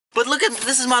But look at,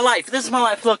 this is my life. This is my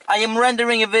life. Look, I am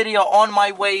rendering a video on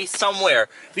my way somewhere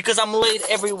because I'm late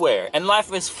everywhere. And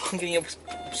life is fucking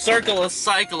a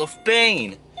cycle of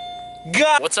pain.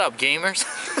 God. What's up, gamers?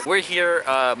 We're here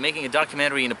making a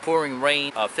documentary in the pouring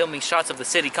rain, filming shots of the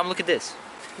city. Come look at this.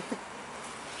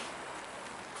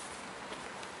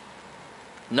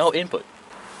 No input.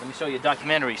 Let me show you a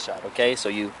documentary shot, okay? So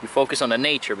you focus on the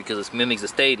nature because it mimics the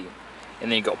stadium.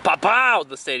 And then you go, pow,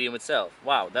 the stadium itself.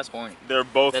 Wow, that's horny. They're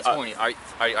both... That's horny. Are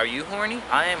you horny?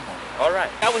 I am horny. All right.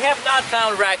 Now, we have not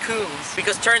found raccoons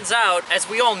because turns out, as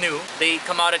we all knew, they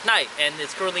come out at night. And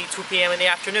it's currently 2 p.m. in the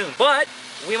afternoon. But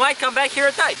we might come back here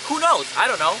at night. Who knows? I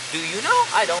don't know. Do you know?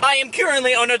 I don't. I am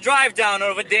currently on a drive down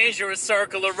of a dangerous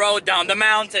circular road down the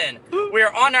mountain.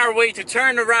 We're on our way to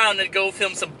turn around and go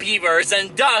film some beavers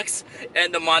and ducks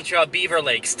in the Montreal Beaver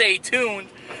Lake. Stay tuned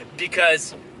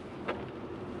because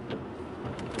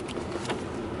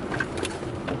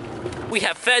we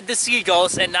have fed the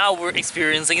seagulls and now we're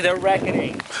experiencing their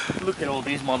reckoning. Look at all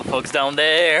these motherfuckers down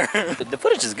there. The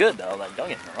footage is good though, like, don't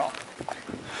get me wrong.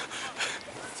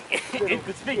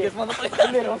 Inconspicuous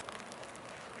motherfucker.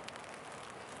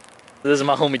 This is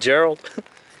my homie Gerald.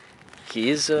 He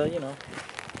is, you know,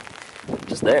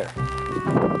 just there.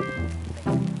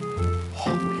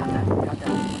 Oh, we got that.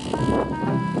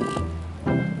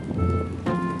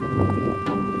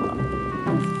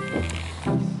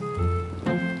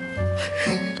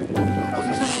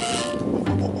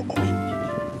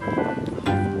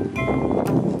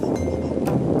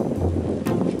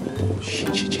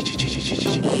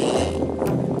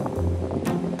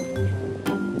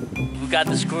 We got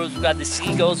the squirrels, we got the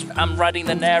seagulls. I'm writing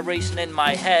the narration in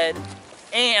my head,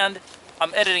 and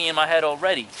I'm editing in my head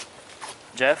already.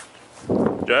 Jeff?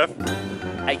 Jeff?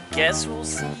 I guess we'll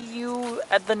see you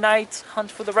at the night hunt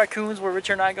for the raccoons where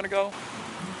Richard and I are gonna go.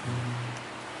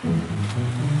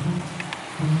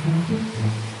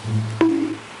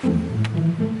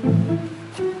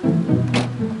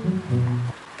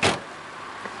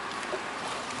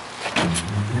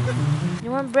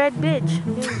 You want bread, bitch?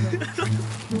 Here we go.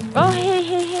 Oh,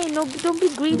 hey, no, don't be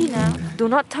greedy now. Do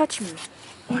not touch me.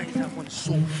 Why is that one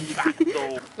so fat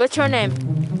though? What's your name?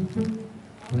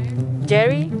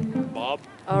 Jerry? Bob?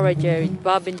 Alright, Jerry.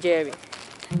 Bob and Jerry.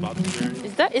 Bob and Jerry?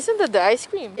 Isn't that the ice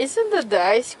cream? Isn't that the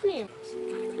ice cream?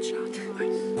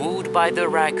 Wooed by the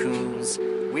raccoons,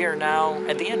 we are now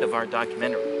at the end of our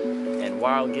documentary. And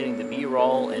while getting the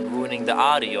B-roll and ruining the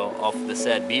audio of the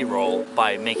said B-roll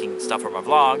by making stuff from our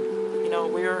vlog, you know,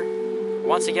 we're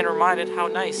once again reminded how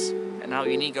nice and how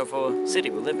unique of a city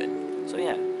we live in. So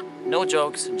yeah, no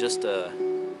jokes, just a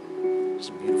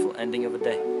beautiful ending of a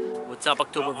day. What's up,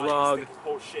 October vlog?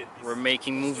 We're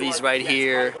making movies right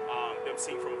here. Them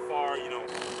seen from afar, you know.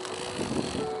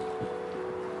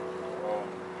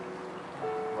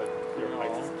 I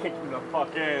just kicked me the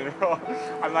fuck in.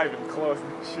 I'm not even close.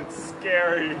 This shit's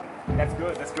scary. That's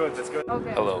good.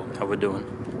 Okay. Hello, how we doing?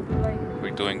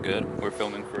 We're doing good. We're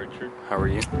filming for a trip. How are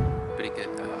you? Pretty good.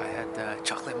 I had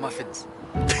chocolate muffins.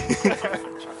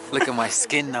 Look at my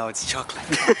skin now, it's chocolate.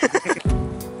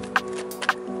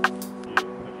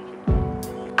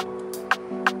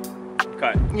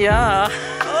 Cut. Yeah. I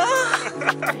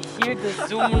hear the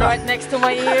zoom right next to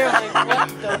my ear. Like, what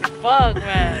the fuck,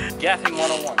 man? Gaffing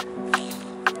 101.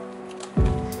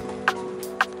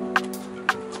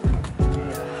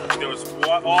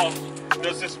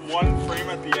 There's this one frame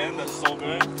at the end that's so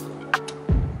good.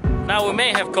 Now we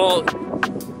may have got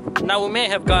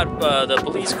the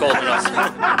police called on us.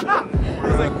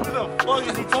 We're like, who the fuck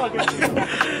is he talking to?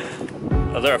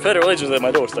 There are federal agents at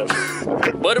my doorstep.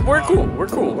 But we're cool. We're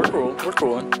cool.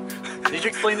 Did you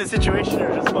explain the situation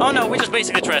or just? Oh no, we just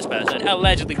basically trespassed. And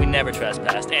allegedly, we never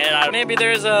trespassed. And maybe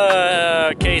there's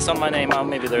a case on my name.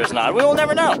 Maybe there's not. We will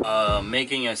never know.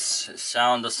 Making a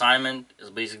sound assignment is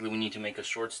basically we need to make a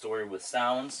short story with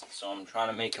sounds. So I'm trying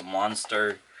to make a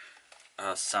monster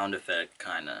sound effect,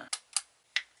 kind of.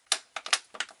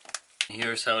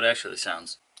 Here's how it actually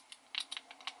sounds.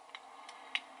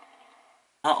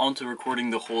 Now on to recording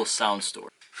the whole sound story.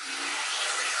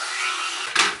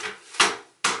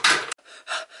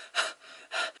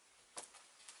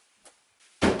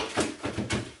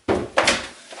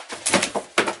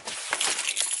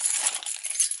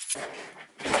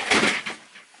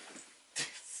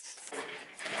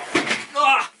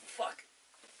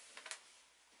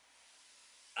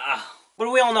 But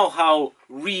we all know how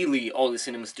really all the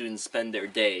cinema students spend their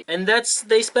day. And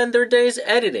they spend their days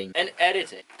editing. And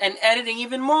editing. And editing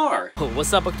even more.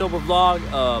 What's up, October vlog?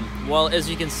 Well, as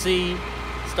you can see,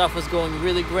 stuff is going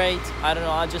really great. I don't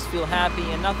know, I just feel happy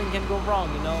and nothing can go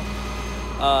wrong, you know?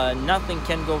 Nothing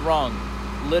can go wrong.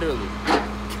 Literally.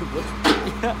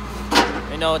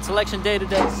 know, it's election day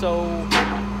today, so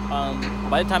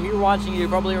by the time you're watching, you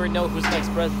probably already know who's next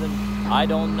president. I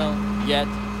don't know yet,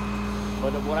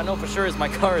 but what I know for sure is my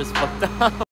car is fucked up.